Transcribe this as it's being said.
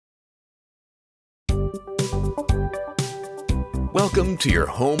Welcome to your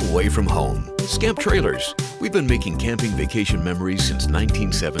home away from home. Scamp Trailers. We've been making camping vacation memories since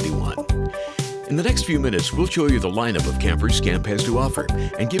 1971. In the next few minutes, we'll show you the lineup of campers Scamp has to offer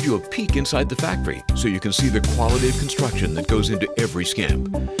and give you a peek inside the factory so you can see the quality of construction that goes into every Scamp.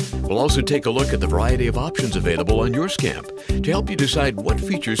 We'll also take a look at the variety of options available on your Scamp to help you decide what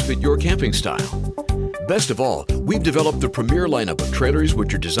features fit your camping style. Best of all, we've developed the premier lineup of trailers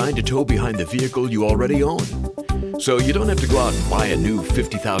which are designed to tow behind the vehicle you already own. So you don't have to go out and buy a new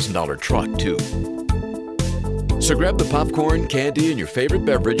 $50,000 truck, too. So grab the popcorn, candy, and your favorite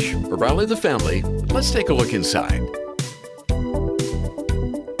beverage, or rally the family. Let's take a look inside.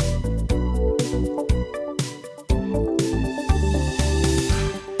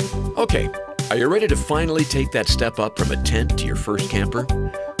 Okay, are you ready to finally take that step up from a tent to your first camper?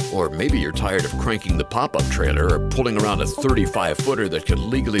 Or maybe you're tired of cranking the pop-up trailer or pulling around a 35-footer that could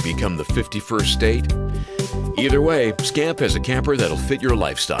legally become the 51st state? Either way, Scamp has a camper that'll fit your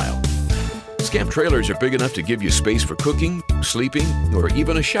lifestyle. Scamp trailers are big enough to give you space for cooking, sleeping, or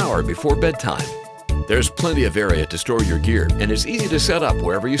even a shower before bedtime. There's plenty of area to store your gear, and it's easy to set up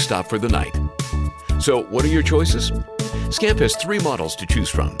wherever you stop for the night. So what are your choices? Scamp has 3 models to choose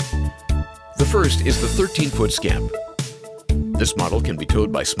from. The first is the 13-foot Scamp. This model can be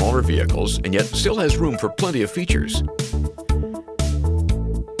towed by smaller vehicles and yet still has room for plenty of features.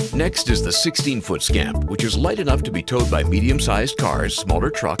 Next is the 16-foot Scamp, which is light enough to be towed by medium-sized cars, smaller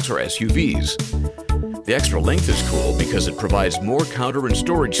trucks, or SUVs. The extra length is cool because it provides more counter and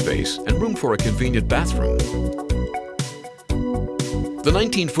storage space and room for a convenient bathroom. The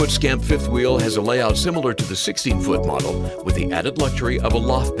 19-foot Scamp fifth wheel has a layout similar to the 16-foot model with the added luxury of a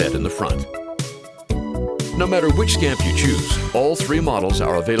loft bed in the front. No matter which Scamp you choose, all 3 models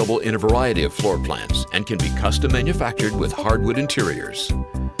are available in a variety of floor plans and can be custom manufactured with hardwood interiors.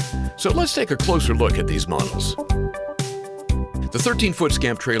 So let's take a closer look at these models. The 13-foot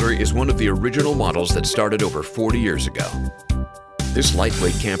Scamp trailer is one of the original models that started over 40 years ago. This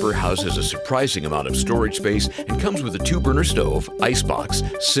lightweight camper houses a surprising amount of storage space and comes with a 2-burner stove, icebox,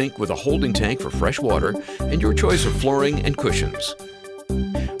 sink with a holding tank for fresh water, and your choice of flooring and cushions.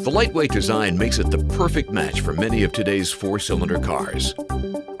 The lightweight design makes it the perfect match for many of today's 4-cylinder cars.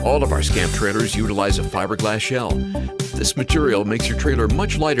 All of our Scamp trailers utilize a fiberglass shell. This material makes your trailer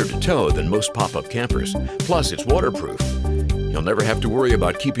much lighter to tow than most pop-up campers. Plus, it's waterproof. You'll never have to worry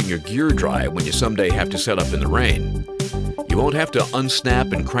about keeping your gear dry when you someday have to set up in the rain. You won't have to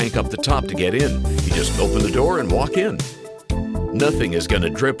unsnap and crank up the top to get in. You just open the door and walk in. Nothing is going to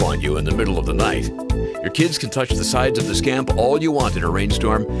drip on you in the middle of the night. Your kids can touch the sides of the Scamp all you want in a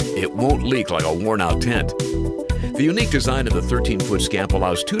rainstorm. It won't leak like a worn-out tent. The unique design of the 13-foot Scamp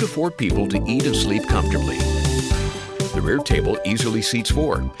allows 2 to 4 people to eat and sleep comfortably. The rear table easily seats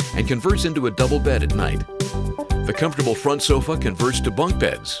 4 and converts into a double bed at night. The comfortable front sofa converts to bunk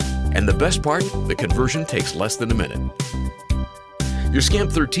beds. And the best part, the conversion takes less than a minute. Your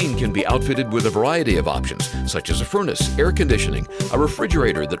Scamp 13 can be outfitted with a variety of options, such as a furnace, air conditioning, a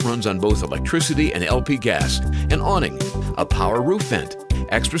refrigerator that runs on both electricity and LP gas, an awning, a power roof vent,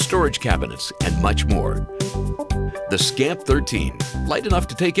 extra storage cabinets, and much more. The Scamp 13, light enough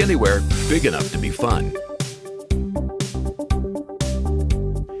to take anywhere, big enough to be fun.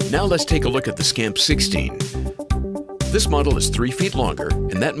 Now let's take a look at the Scamp 16. This model is 3 feet longer,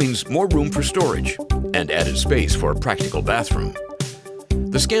 and that means more room for storage and added space for a practical bathroom.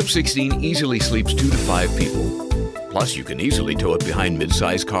 The Scamp 16 easily sleeps 2 to 5 people. Plus, you can easily tow it behind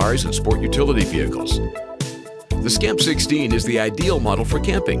mid-size cars and sport utility vehicles. The Scamp 16 is the ideal model for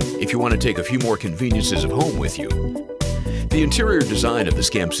camping if you want to take a few more conveniences of home with you. The interior design of the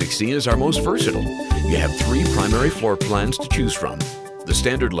Scamp 16 is our most versatile. You have 3 primary floor plans to choose from: the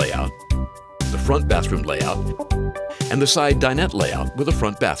standard layout, the front bathroom layout, and the side dinette layout with a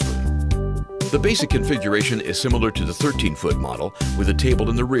front bathroom. The basic configuration is similar to the 13-foot model with a table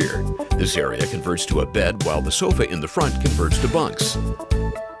in the rear. This area converts to a bed while the sofa in the front converts to bunks.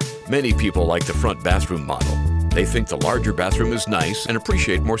 Many people like the front bathroom model. They think the larger bathroom is nice and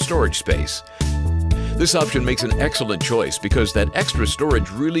appreciate more storage space. This option makes an excellent choice because that extra storage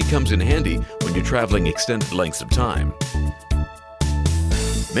really comes in handy when you're traveling extended lengths of time.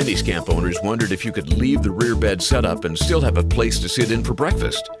 Many Scamp owners wondered if you could leave the rear bed set up and still have a place to sit in for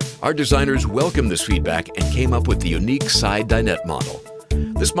breakfast. Our designers welcomed this feedback and came up with the unique side dinette model.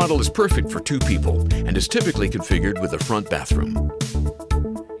 This model is perfect for 2 people and is typically configured with a front bathroom.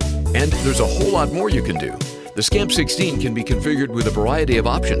 And there's a whole lot more you can do. The Scamp 16 can be configured with a variety of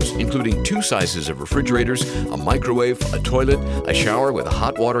options, including 2 sizes of refrigerators, a microwave, a toilet, a shower with a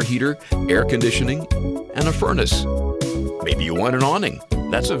hot water heater, air conditioning, and a furnace. Maybe you want an awning.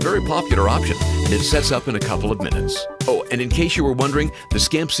 That's a very popular option, and it sets up in a couple of minutes. Oh, and in case you were wondering, the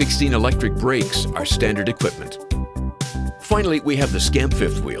Scamp 16 electric brakes are standard equipment. Finally, we have the Scamp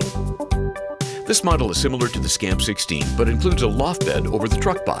fifth wheel. This model is similar to the Scamp 16, but includes a loft bed over the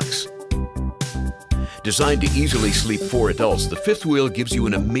truck box. Designed to easily sleep 4 adults, the fifth wheel gives you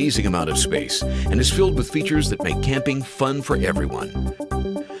an amazing amount of space and is filled with features that make camping fun for everyone.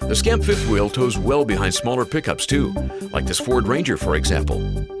 The Scamp fifth wheel tows well behind smaller pickups too, like this Ford Ranger for example.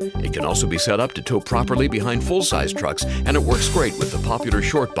 It can also be set up to tow properly behind full-size trucks, and it works great with the popular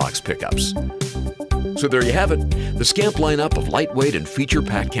short box pickups. So there you have it, the Scamp lineup of lightweight and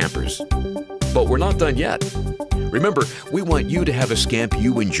feature-packed campers. But we're not done yet. Remember, we want you to have a Scamp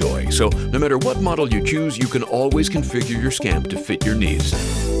you enjoy, so no matter what model you choose, you can always configure your Scamp to fit your needs.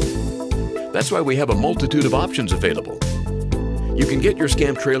 That's why we have a multitude of options available. You can get your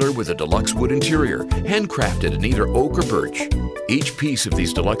Scamp trailer with a deluxe wood interior, handcrafted in either oak or birch. Each piece of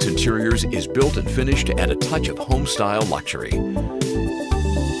these deluxe interiors is built and finished to add a touch of home-style luxury.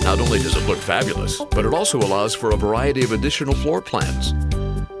 Not only does it look fabulous, but it also allows for a variety of additional floor plans.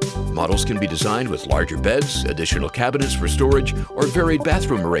 Models can be designed with larger beds, additional cabinets for storage, or varied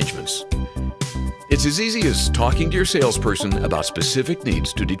bathroom arrangements. It's as easy as talking to your salesperson about specific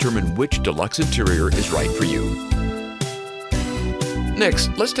needs to determine which deluxe interior is right for you.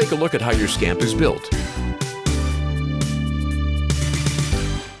 Next, let's take a look at how your Scamp is built.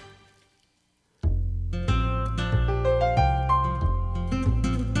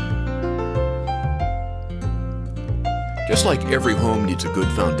 Just like every home needs a good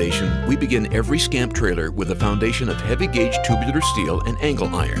foundation, we begin every Scamp trailer with a foundation of heavy-gauge tubular steel and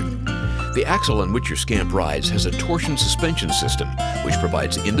angle iron. The axle on which your Scamp rides has a torsion suspension system, which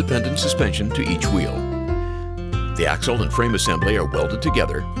provides independent suspension to each wheel. The axle and frame assembly are welded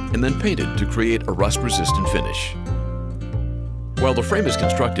together and then painted to create a rust-resistant finish. While the frame is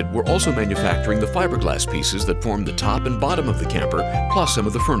constructed, we're also manufacturing the fiberglass pieces that form the top and bottom of the camper, plus some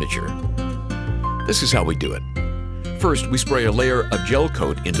of the furniture. This is how we do it. First, we spray a layer of gel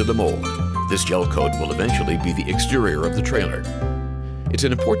coat into the mold. This gel coat will eventually be the exterior of the trailer. It's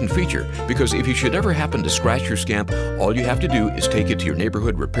an important feature because if you should ever happen to scratch your Scamp, all you have to do is take it to your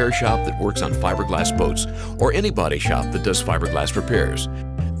neighborhood repair shop that works on fiberglass boats or any body shop that does fiberglass repairs.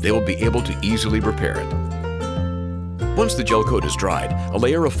 They will be able to easily repair it. Once the gel coat is dried, a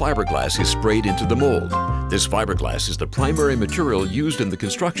layer of fiberglass is sprayed into the mold. This fiberglass is the primary material used in the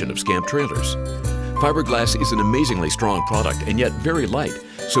construction of Scamp trailers. Fiberglass is an amazingly strong product and yet very light,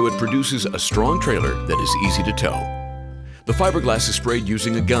 so it produces a strong trailer that is easy to tow. The fiberglass is sprayed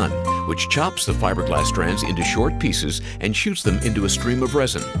using a gun, which chops the fiberglass strands into short pieces and shoots them into a stream of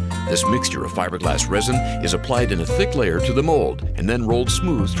resin. This mixture of fiberglass resin is applied in a thick layer to the mold and then rolled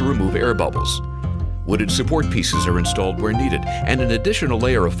smooth to remove air bubbles. Wooded support pieces are installed where needed, and an additional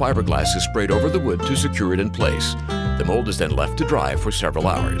layer of fiberglass is sprayed over the wood to secure it in place. The mold is then left to dry for several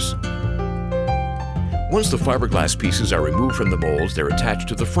hours. Once the fiberglass pieces are removed from the molds, they're attached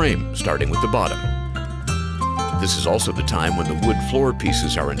to the frame, starting with the bottom. This is also the time when the wood floor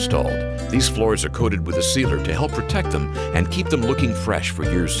pieces are installed. These floors are coated with a sealer to help protect them and keep them looking fresh for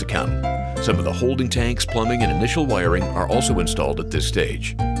years to come. Some of the holding tanks, plumbing, and initial wiring are also installed at this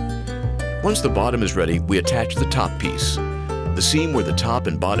stage. Once the bottom is ready, we attach the top piece. The seam where the top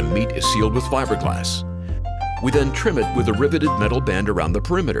and bottom meet is sealed with fiberglass. We then trim it with a riveted metal band around the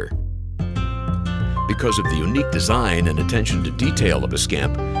perimeter. Because of the unique design and attention to detail of a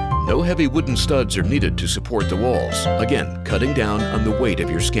Scamp, no heavy wooden studs are needed to support the walls, again cutting down on the weight of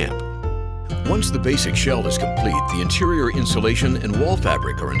your Scamp. Once the basic shell is complete, the interior insulation and wall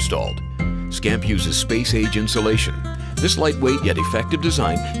fabric are installed. Scamp uses space-age insulation. This lightweight yet effective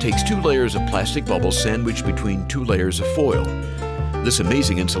design takes 2 layers of plastic bubbles sandwiched between 2 layers of foil. This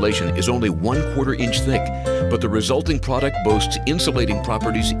amazing insulation is only 1/4 inch thick, but the resulting product boasts insulating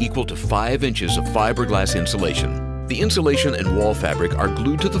properties equal to 5 inches of fiberglass insulation. The insulation and wall fabric are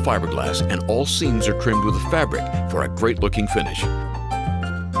glued to the fiberglass, and all seams are trimmed with the fabric for a great-looking finish.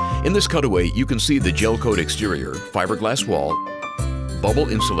 In this cutaway, you can see the gel coat exterior, fiberglass wall, bubble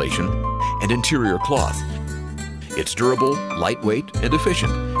insulation, and interior cloth. It's durable, lightweight, and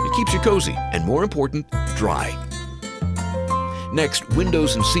efficient. It keeps you cozy, and more important, dry. Next,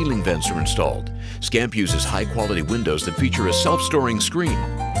 windows and ceiling vents are installed. Scamp uses high-quality windows that feature a self-storing screen.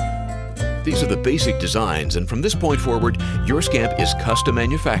 These are the basic designs, and from this point forward, your Scamp is custom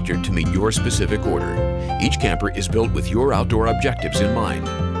manufactured to meet your specific order. Each camper is built with your outdoor objectives in mind.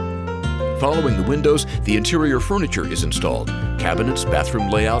 Following the windows, the interior furniture is installed. Cabinets, bathroom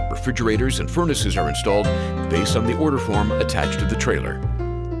layout, refrigerators, and furnaces are installed based on the order form attached to the trailer.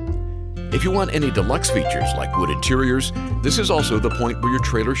 If you want any deluxe features like wood interiors, this is also the point where your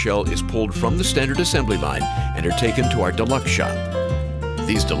trailer shell is pulled from the standard assembly line and are taken to our deluxe shop.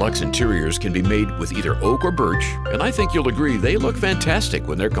 These deluxe interiors can be made with either oak or birch, and I think you'll agree they look fantastic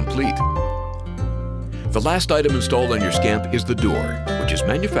when they're complete. The last item installed on your Scamp is the door, which is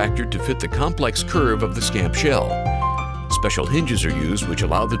manufactured to fit the complex curve of the Scamp shell. Special hinges are used which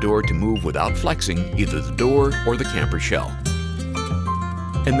allow the door to move without flexing either the door or the camper shell.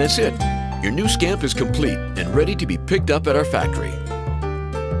 And that's it. Your new Scamp is complete and ready to be picked up at our factory.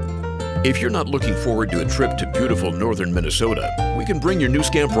 If you're not looking forward to a trip to beautiful northern Minnesota, we can bring your new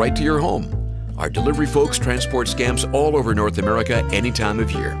Scamp right to your home. Our delivery folks transport Scamps all over North America any time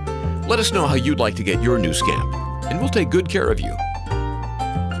of year. Let us know how you'd like to get your new Scamp, and we'll take good care of you.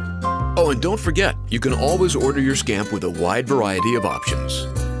 Oh, and don't forget, you can always order your Scamp with a wide variety of options.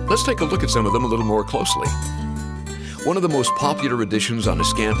 Let's take a look at some of them a little more closely. One of the most popular additions on a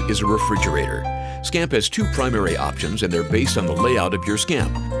Scamp is a refrigerator. Scamp has two primary options, and they're based on the layout of your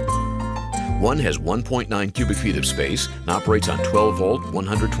Scamp. One has 1.9 cubic feet of space and operates on 12 volt,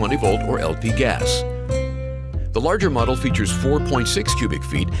 120 volt, or LP gas. The larger model features 4.6 cubic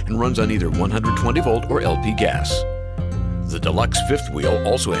feet and runs on either 120 volt or LP gas. The deluxe fifth wheel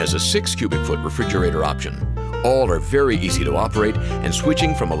also has a 6 cubic foot refrigerator option. All are very easy to operate, and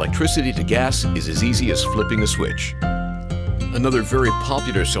switching from electricity to gas is as easy as flipping a switch. Another very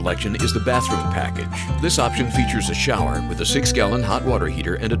popular selection is the bathroom package. This option features a shower with a 6-gallon hot water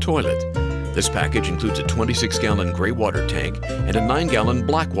heater and a toilet. This package includes a 26-gallon gray water tank and a 9-gallon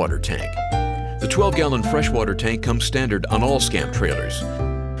black water tank. The 12-gallon freshwater tank comes standard on all Scamp trailers.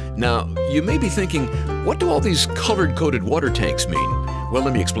 Now, you may be thinking, what do all these colored-coded water tanks mean? Well,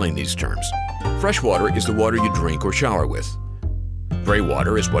 let me explain these terms. Freshwater is the water you drink or shower with. Gray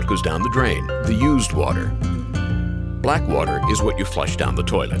water is what goes down the drain, the used water. Black water is what you flush down the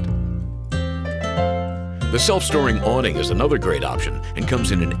toilet. The self-storing awning is another great option and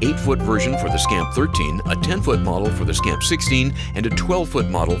comes in an 8-foot version for the Scamp 13, a 10-foot model for the Scamp 16, and a 12-foot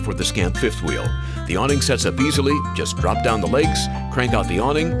model for the Scamp fifth wheel. The awning sets up easily, just drop down the legs, crank out the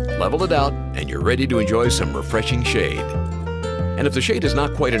awning, level it out, and you're ready to enjoy some refreshing shade. And if the shade is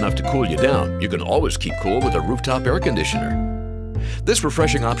not quite enough to cool you down, you can always keep cool with a rooftop air conditioner. This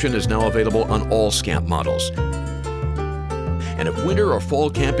refreshing option is now available on all Scamp models. And if winter or fall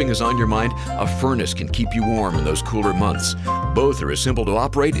camping is on your mind, a furnace can keep you warm in those cooler months. Both are as simple to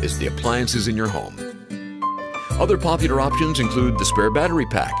operate as the appliances in your home. Other popular options include the spare battery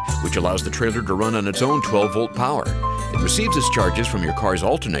pack, which allows the trailer to run on its own 12-volt power. It receives its charges from your car's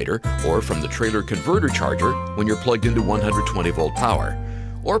alternator or from the trailer converter charger when you're plugged into 120-volt power.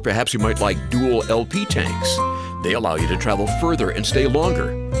 Or perhaps you might like dual LP tanks. They allow you to travel further and stay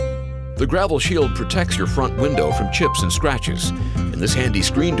longer. The gravel shield protects your front window from chips and scratches, and this handy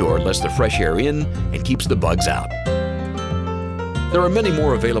screen door lets the fresh air in and keeps the bugs out. There are many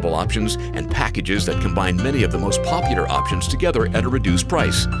more available options and packages that combine many of the most popular options together at a reduced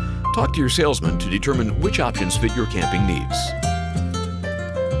price. Talk to your salesman to determine which options fit your camping needs.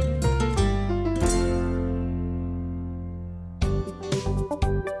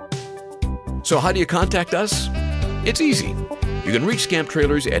 So how do you contact us? It's easy. You can reach Scamp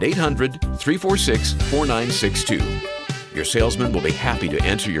Trailers at 800-346-4962. Your salesman will be happy to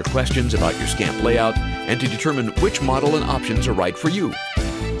answer your questions about your Scamp layout and to determine which model and options are right for you.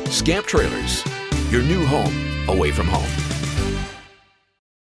 Scamp Trailers, your new home away from home.